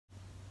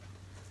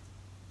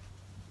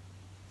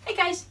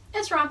guys,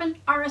 it's Robin,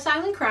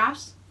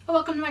 RsIslandCrafts, and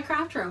welcome to my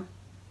craft room.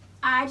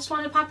 I just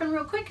wanted to pop in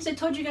real quick because I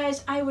told you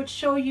guys I would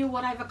show you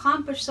what I've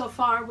accomplished so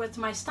far with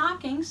my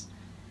stockings.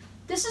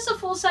 This is a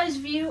full-size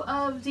view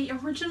of the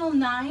original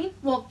 9,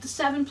 well the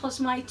 7 plus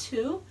my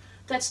 2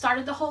 that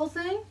started the whole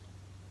thing.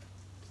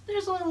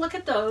 There's a little look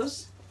at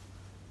those.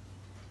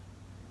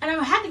 And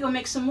I had to go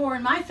make some more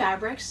in my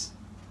fabrics.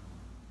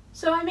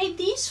 So I made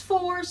these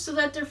 4 so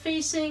that they're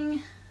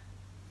facing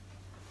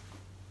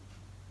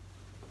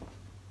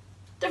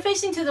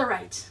to the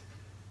right.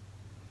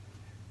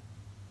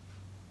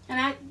 And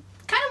I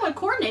kind of went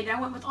coordinated. I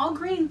went with all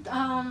green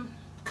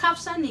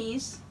cuffs on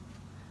these.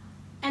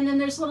 And then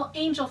there's little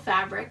angel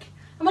fabric.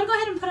 I'm going to go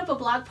ahead and put up a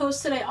blog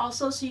post today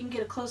also so you can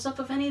get a close-up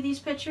of any of these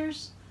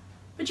pictures.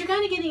 But you're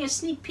kind of getting a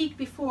sneak peek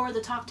before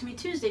the Talk to Me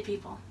Tuesday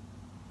people.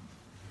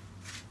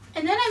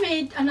 And then I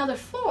made another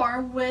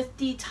 4 with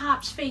the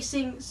tops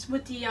facing,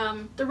 with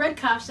the red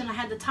cuffs, and I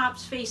had the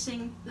tops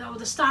facing,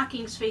 the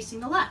stockings facing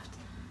the left.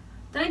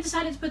 Then I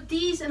decided to put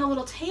these in a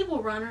little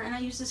table runner, and I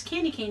used this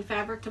candy cane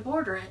fabric to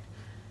border it.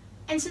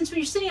 And since when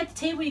you're sitting at the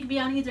table you can be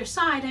on either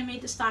side, I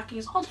made the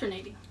stockings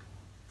alternating.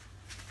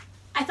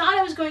 I thought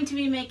I was going to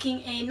be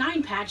making a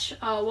 9-patch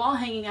wall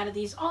hanging out of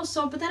these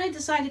also, but then I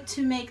decided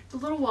to make the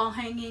little wall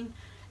hanging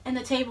and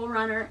the table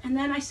runner, and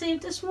then I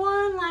saved this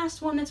one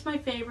last one that's my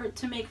favorite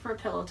to make for a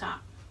pillow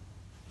top.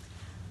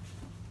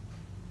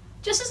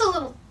 Just as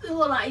a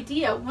little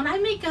idea, when I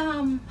make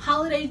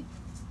holiday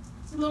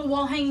little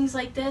wall hangings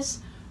like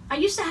this, I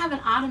used to have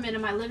an ottoman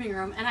in my living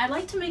room, and I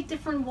like to make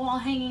different wall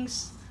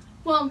hangings,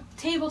 well,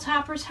 table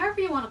toppers,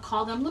 however you want to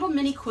call them, little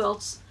mini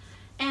quilts,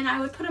 and I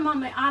would put them on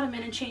my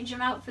ottoman and change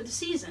them out for the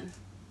season.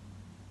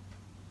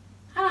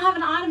 I don't have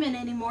an ottoman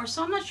anymore,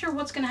 so I'm not sure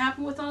what's going to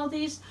happen with all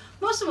these.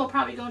 Most of them will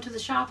probably go into the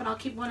shop, and I'll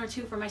keep 1 or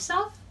 2 for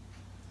myself.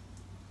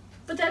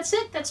 But that's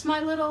it. That's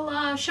my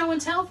little show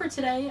and tell for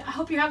today. I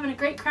hope you're having a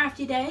great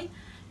crafty day,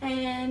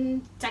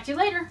 and talk to you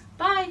later.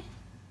 Bye!